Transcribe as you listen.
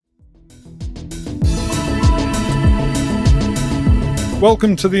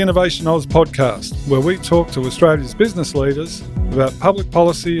Welcome to the Innovation Oz podcast, where we talk to Australia's business leaders about public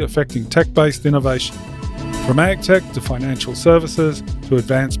policy affecting tech-based innovation, from agtech to financial services to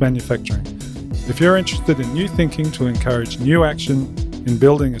advanced manufacturing. If you're interested in new thinking to encourage new action in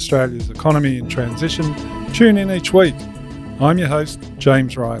building Australia's economy in transition, tune in each week. I'm your host,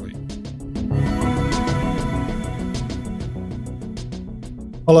 James Riley.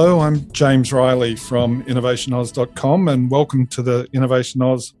 Hello, I'm James Riley from innovationoz.com and welcome to the Innovation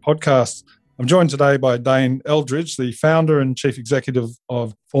Oz podcast. I'm joined today by Dane Eldridge, the founder and chief executive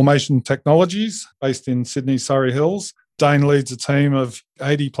of Formation Technologies based in Sydney, Surrey Hills. Dane leads a team of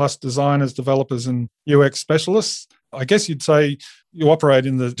 80 plus designers, developers and UX specialists. I guess you'd say you operate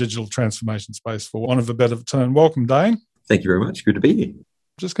in the digital transformation space, for want of a better term. Welcome, Dane. Thank you very much. Good to be here. I'm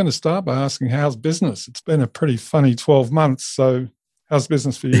just going to start by asking, how's business? It's been a pretty funny 12 months, so how's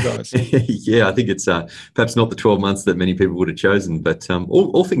business for you guys? Yeah, I think it's perhaps not the 12 months that many people would have chosen, but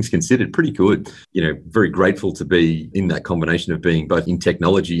all things considered, pretty good. Very grateful to be in that combination of being both in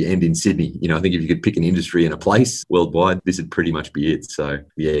technology and in Sydney. I think if you could pick an industry and a place worldwide, this would pretty much be it. So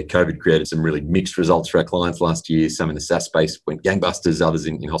yeah, COVID created some really mixed results for our clients last year. Some in the SaaS space went gangbusters, others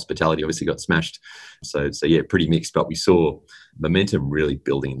in hospitality obviously got smashed. So yeah, pretty mixed, but we saw momentum really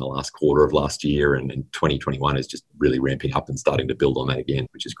building in the last quarter of last year, and 2021 is just really ramping up and starting to build on that again,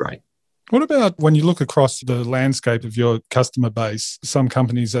 which is great. What about when you look across the landscape of your customer base? Some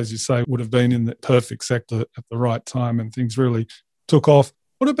companies, as you say, would have been in the perfect sector at the right time and things really took off.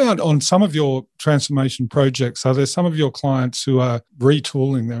 What about on some of your transformation projects? Are there some of your clients who are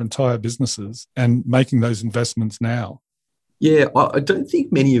retooling their entire businesses and making those investments now? Yeah, I don't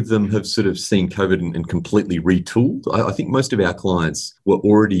think many of them have sort of seen COVID and completely retooled. I think most of our clients were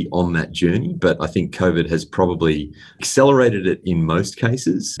already on that journey, but I think COVID has probably accelerated it in most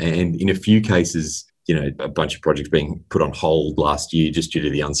cases. And in a few cases, a bunch of projects being put on hold last year just due to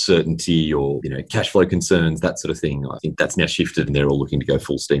the uncertainty or, cash flow concerns, that sort of thing. I think that's now shifted and they're all looking to go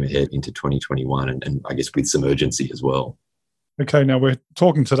full steam ahead into 2021 and I guess with some urgency as well. Okay, now we're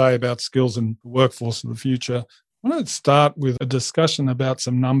talking today about skills and workforce of the future. I want to start with a discussion about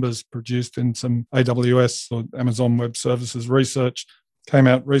some numbers produced in some AWS or Amazon Web Services research, came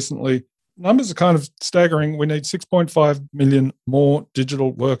out recently. Numbers are kind of staggering. We need 6.5 million more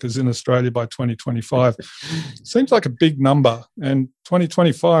digital workers in Australia by 2025. Seems like a big number, and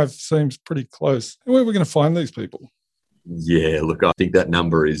 2025 seems pretty close. Where are we going to find these people? Yeah, look, I think that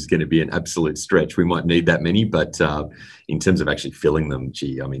number is going to be an absolute stretch. We might need that many, but in terms of actually filling them,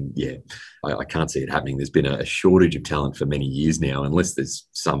 I can't see it happening. There's been a shortage of talent for many years now. Unless there's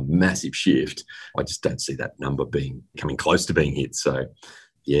some massive shift, I just don't see that number coming close to being hit. So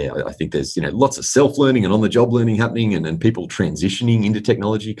yeah, I think there's lots of self-learning and on-the-job learning happening and people transitioning into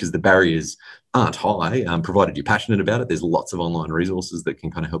technology because the barriers aren't high, provided you're passionate about it. There's lots of online resources that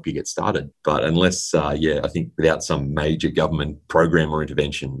can kind of help you get started. But unless, I think without some major government program or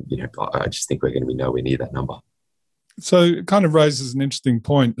intervention, I just think we're going to be nowhere near that number. So it kind of raises an interesting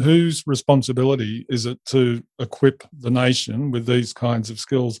point. Whose responsibility is it to equip the nation with these kinds of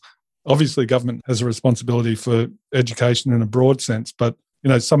skills? Obviously, government has a responsibility for education in a broad sense, but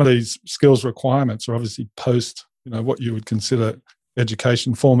some of these skills requirements are obviously post, what you would consider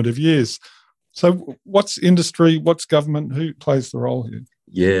education formative years. So what's industry, what's government, who plays the role here?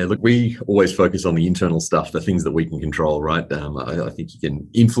 Yeah, look, we always focus on the internal stuff, the things that we can control, right? I think you can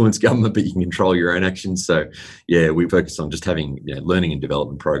influence government, but you can control your own actions. So yeah, we focus on just having learning and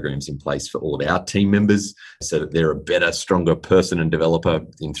development programs in place for all of our team members so that they're a better, stronger person and developer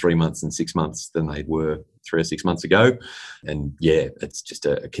in 3 months and 6 months than they were 3 or 6 months ago. And yeah, it's just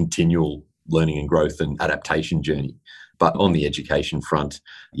a continual learning and growth and adaptation journey. But on the education front,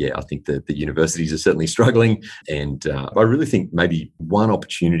 yeah, I think the universities are certainly struggling. And I really think maybe one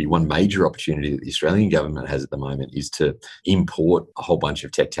major opportunity that the Australian government has at the moment is to import a whole bunch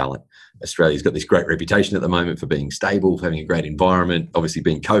of tech talent. Australia's got this great reputation at the moment for being stable, for having a great environment, obviously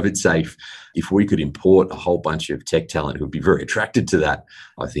being COVID safe. If we could import a whole bunch of tech talent who would be very attracted to that,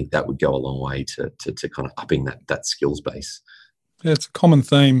 I think that would go a long way to kind of upping that skills base. Yeah, it's a common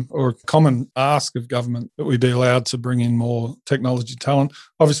theme or a common ask of government that we be allowed to bring in more technology talent.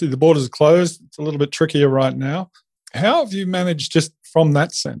 Obviously, the borders are closed. It's a little bit trickier right now. How have you managed, just from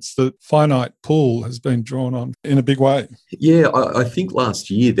that sense, the finite pool has been drawn on in a big way? Yeah, I think last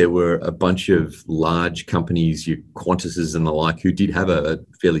year there were a bunch of large companies, your Qantases and the like, who did have a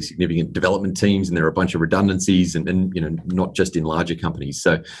fairly significant development teams, and there were a bunch of redundancies and not just in larger companies.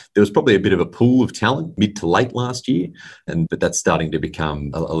 So there was probably a bit of a pool of talent mid to late last year, but that's starting to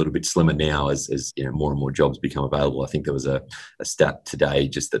become a little bit slimmer now as more and more jobs become available. I think there was a stat today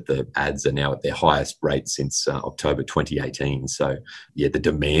just that the ads are now at their highest rate since October 2018. So yeah, the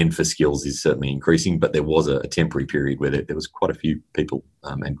demand for skills is certainly increasing, but there was a temporary period where there was quite a few people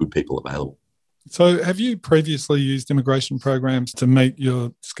and good people available. So have you previously used immigration programs to meet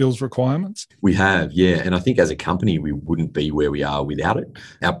your skills requirements? We have, yeah. And I think as a company, we wouldn't be where we are without it.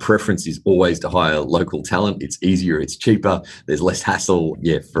 Our preference is always to hire local talent. It's easier, it's cheaper, there's less hassle.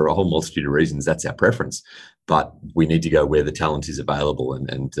 Yeah, for a whole multitude of reasons, that's our preference. But we need to go where the talent is available.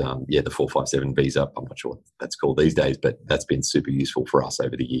 And the 457 visa, I'm not sure what that's called these days, but that's been super useful for us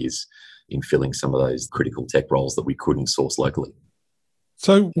over the years in filling some of those critical tech roles that we couldn't source locally.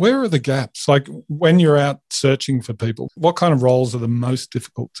 So where are the gaps? Like when you're out searching for people, what kind of roles are the most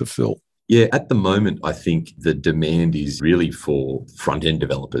difficult to fill? Yeah, at the moment, I think the demand is really for front-end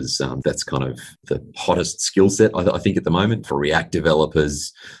developers. That's kind of the hottest skill set, I think, at the moment. For React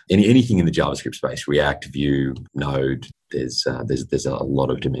developers, anything in the JavaScript space, React, Vue, Node, there's a lot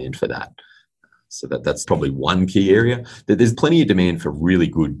of demand for that. So that's probably one key area. There's plenty of demand for really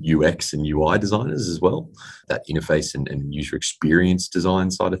good UX and UI designers as well, that interface and user experience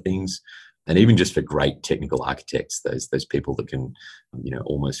design side of things. And even just for great technical architects, those people that can,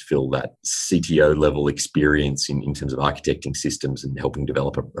 almost fill that CTO level experience in terms of architecting systems and helping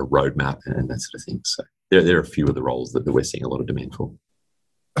develop a roadmap and that sort of thing. So there are a few of the roles that we're seeing a lot of demand for.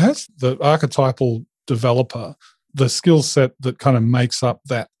 Has the archetypal developer, the skill set that kind of makes up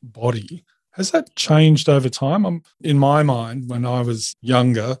that body, has that changed over time? In my mind, when I was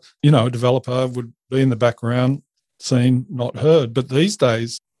younger, a developer would be in the background, seen, not heard. But these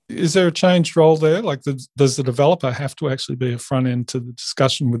days, is there a changed role there? Like, does the developer have to actually be a front end to the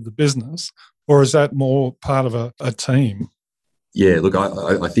discussion with the business, or is that more part of a team? Yeah, look,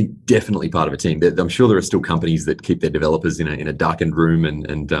 I think definitely part of a team. I'm sure there are still companies that keep their developers in a darkened room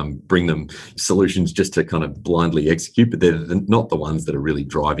and bring them solutions just to kind of blindly execute, but they're not the ones that are really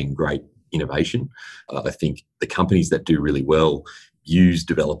driving great innovation. I think the companies that do really well use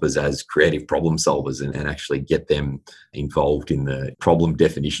developers as creative problem solvers and actually get them involved in the problem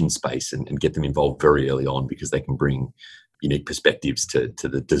definition space and get them involved very early on because they can bring unique perspectives to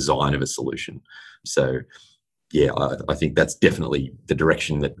the design of a solution. So yeah, I think that's definitely the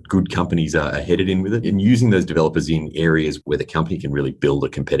direction that good companies are headed in with it, and using those developers in areas where the company can really build a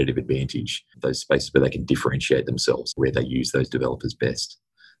competitive advantage, those spaces where they can differentiate themselves, where they use those developers best.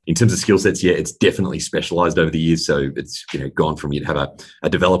 In terms of skill sets, yeah, it's definitely specialized over the years. So it's gone from you'd have a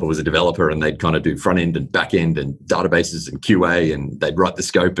developer was a developer and they'd kind of do front end and back end and databases and QA and they'd write the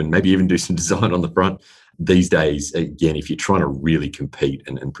scope and maybe even do some design on the front. These days, again, if you're trying to really compete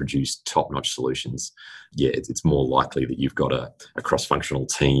and produce top-notch solutions, yeah, it's more likely that you've got a cross-functional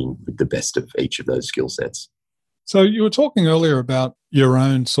team with the best of each of those skill sets. So you were talking earlier about your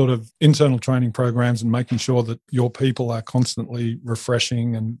own sort of internal training programs and making sure that your people are constantly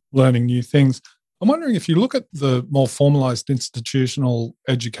refreshing and learning new things. I'm wondering if you look at the more formalized institutional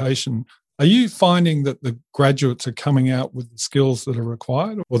education, are you finding that the graduates are coming out with the skills that are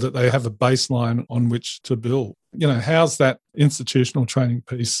required or that they have a baseline on which to build? How's that institutional training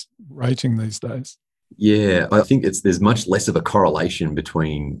piece rating these days? Yeah, I think there's much less of a correlation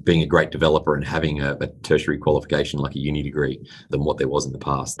between being a great developer and having a tertiary qualification like a uni degree than what there was in the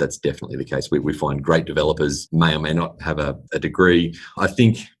past. That's definitely the case. We find great developers may or may not have a degree. I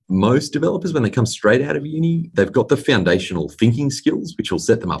think most developers, when they come straight out of uni, they've got the foundational thinking skills, which will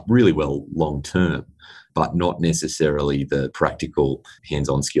set them up really well long term, but not necessarily the practical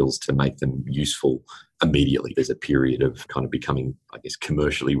hands-on skills to make them useful immediately. There's a period of kind of becoming, I guess,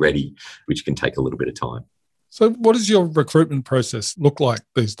 commercially ready, which can take a little bit of time. So what does your recruitment process look like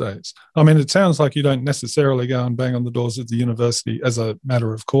these days? I mean, it sounds like you don't necessarily go and bang on the doors of the university as a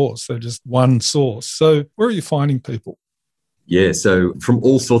matter of course. They're just one source. So where are you finding people? Yeah, so from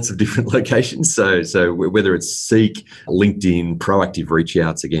all sorts of different locations. So whether it's Seek, LinkedIn, proactive reach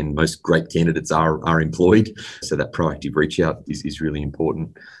outs, again, most great candidates are employed. So that proactive reach out is really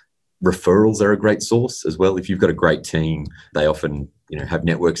important. Referrals are a great source as well. If you've got a great team, they often have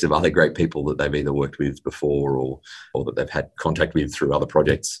networks of other great people that they've either worked with before or that they've had contact with through other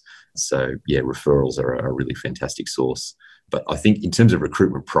projects. So yeah, referrals are a really fantastic source. But I think in terms of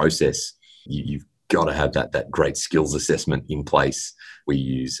recruitment process, you've got to have that great skills assessment in place. We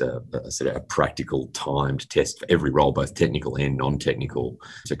use a sort of a practical timed test for every role, both technical and non-technical,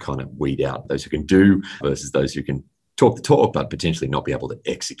 to kind of weed out those who can do versus those who can talk the talk, but potentially not be able to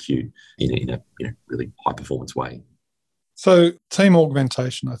execute in a really high performance way. So team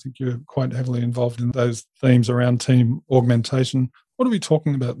augmentation, I think you're quite heavily involved in those themes around team augmentation. What are we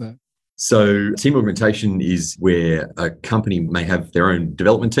talking about there? So team augmentation is where a company may have their own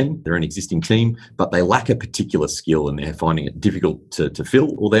development team, their own existing team, but they lack a particular skill and they're finding it difficult to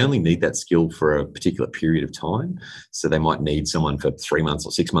fill, or they only need that skill for a particular period of time. So they might need someone for 3 months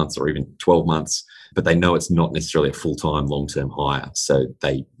or 6 months or even 12 months, but they know it's not necessarily a full-time, long-term hire. So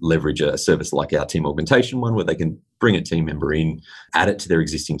they leverage a service like our team augmentation one where they can bring a team member in, add it to their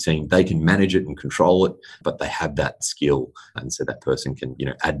existing team. They can manage it and control it, but they have that skill. And so that person can,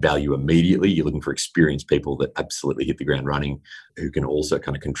 add value immediately. You're looking for experienced people that absolutely hit the ground running, who can also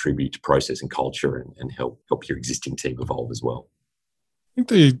kind of contribute to process and culture and help your existing team evolve as well. I think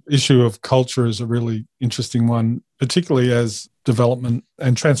the issue of culture is a really interesting one, particularly as development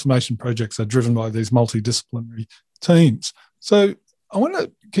and transformation projects are driven by these multidisciplinary teams. So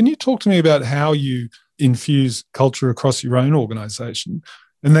can you talk to me about how you infuse culture across your own organisation?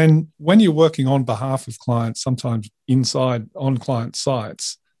 And then when you're working on behalf of clients, sometimes on client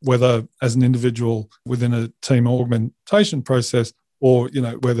sites, whether as an individual within a team augmentation process or,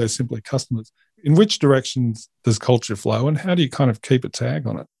 where they're simply customers, in which directions does culture flow and how do you kind of keep a tag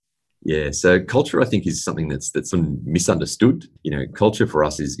on it? Yeah, so culture, I think, is something that's misunderstood. Culture for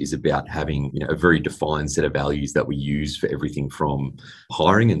us is about having a very defined set of values that we use for everything from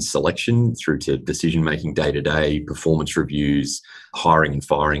hiring and selection through to decision making day to day, performance reviews, hiring and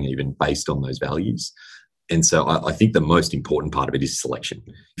firing, even based on those values. And so I think the most important part of it is selection.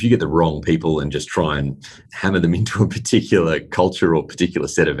 If you get the wrong people and just try and hammer them into a particular culture or particular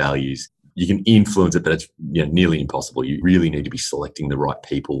set of values, you can influence it, but it's nearly impossible. You really need to be selecting the right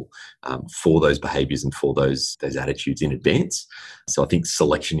people for those behaviours and for those attitudes in advance. So I think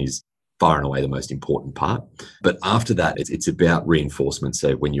selection is far and away the most important part. But after that, it's about reinforcement.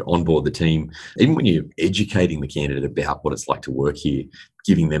 So when you onboard the team, even when you're educating the candidate about what it's like to work here,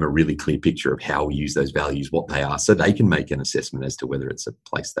 giving them a really clear picture of how we use those values, what they are, so they can make an assessment as to whether it's a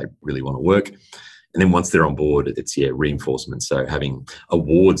place they really want to work. And then once they're on board, it's reinforcement. So having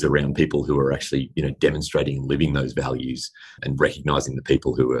awards around people who are actually, demonstrating and living those values and recognizing the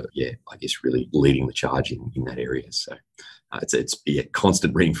people who are, really leading the charge in that area. So it's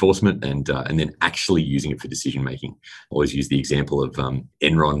constant reinforcement and then actually using it for decision making. I always use the example of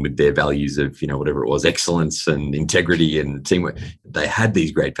Enron with their values of, whatever it was, excellence and integrity and teamwork. They had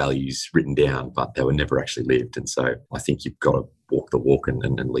these great values written down, but they were never actually lived. And so I think you've got to walk the walk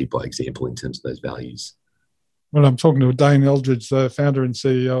and lead by example in terms of those values. Well, I'm talking to Dane Eldridge, the founder and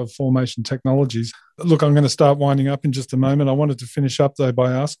CEO of Formation Technologies. Look, I'm going to start winding up in just a moment. I wanted to finish up, though,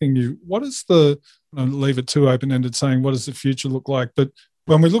 by asking you, I'll leave it too open-ended, saying what does the future look like? But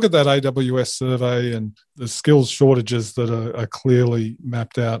when we look at that AWS survey and the skills shortages that are clearly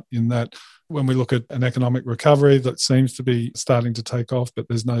mapped out in that, when we look at an economic recovery that seems to be starting to take off, but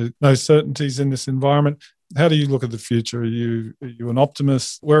there's no certainties in this environment, how do you look at the future? Are you an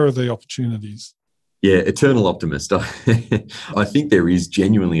optimist? Where are the opportunities? Yeah, eternal optimist. I think there is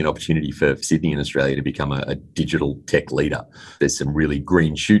genuinely an opportunity for Sydney and Australia to become a digital tech leader. There's some really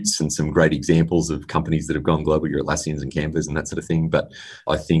green shoots and some great examples of companies that have gone global, your Atlassians and Canvas and that sort of thing. But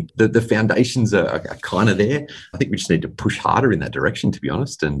I think the foundations are kind of there. I think we just need to push harder in that direction, to be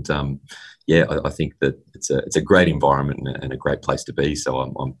honest. And I think that it's a great environment and a great place to be. So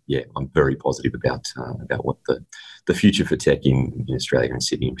I'm very positive about what the future for tech in Australia and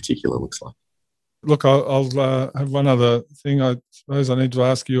Sydney in particular looks like. Look, I'll have one other thing I suppose I need to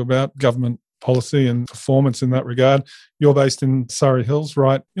ask you about, government policy and performance in that regard. You're based in Surrey Hills,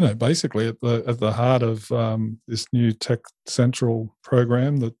 right? Basically at the heart of this new Tech Central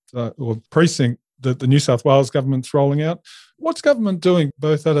program or precinct that the New South Wales government's rolling out. What's government doing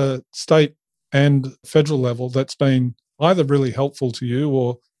both at a state and federal level that's been either really helpful to you,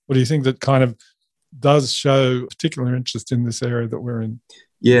 or what do you think that kind of does show particular interest in this area that we're in?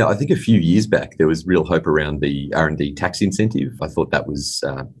 Yeah, I think a few years back, there was real hope around the R&D tax incentive. I thought that was,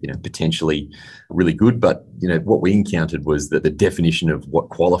 potentially really good. But, what we encountered was that the definition of what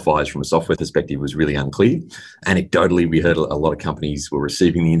qualifies from a software perspective was really unclear. Anecdotally, we heard a lot of companies were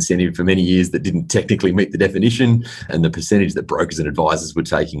receiving the incentive for many years that didn't technically meet the definition. And the percentage that brokers and advisors were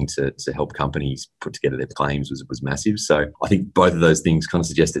taking to help companies put together their claims was massive. So I think both of those things kind of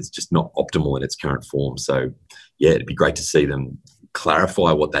suggest it's just not optimal in its current form. So, yeah, it'd be great to see them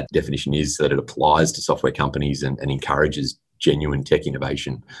clarify what that definition is so that it applies to software companies and encourages genuine tech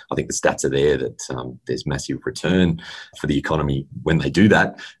innovation. I think the stats are there that there's massive return for the economy when they do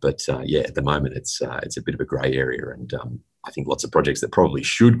that. But at the moment, it's a bit of a grey area. And I think lots of projects that probably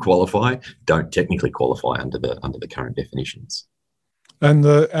should qualify don't technically qualify under the current definitions. And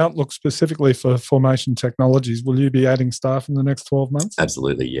the outlook specifically for Formation Technologies, will you be adding staff in the next 12 months?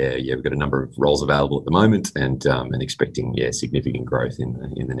 Absolutely, yeah. We've got a number of roles available at the moment, and expecting significant growth in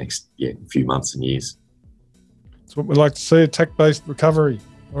the next few months and years. That's what we'd like to see, a tech-based recovery.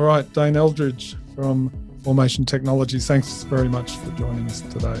 All right, Dane Eldridge from Formation Technologies, thanks very much for joining us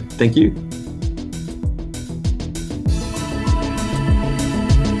today. Thank you.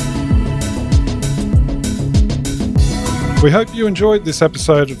 We hope you enjoyed this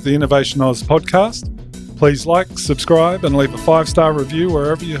episode of the Innovation Oz podcast. Please like, subscribe, and leave a 5-star review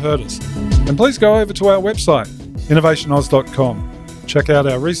wherever you heard us. And please go over to our website, innovationoz.com. Check out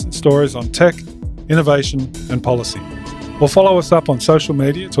our recent stories on tech, innovation, and policy. Or follow us up on social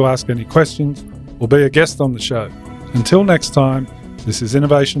media to ask any questions or be a guest on the show. Until next time, this is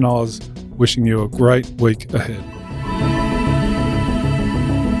Innovation Oz, wishing you a great week ahead.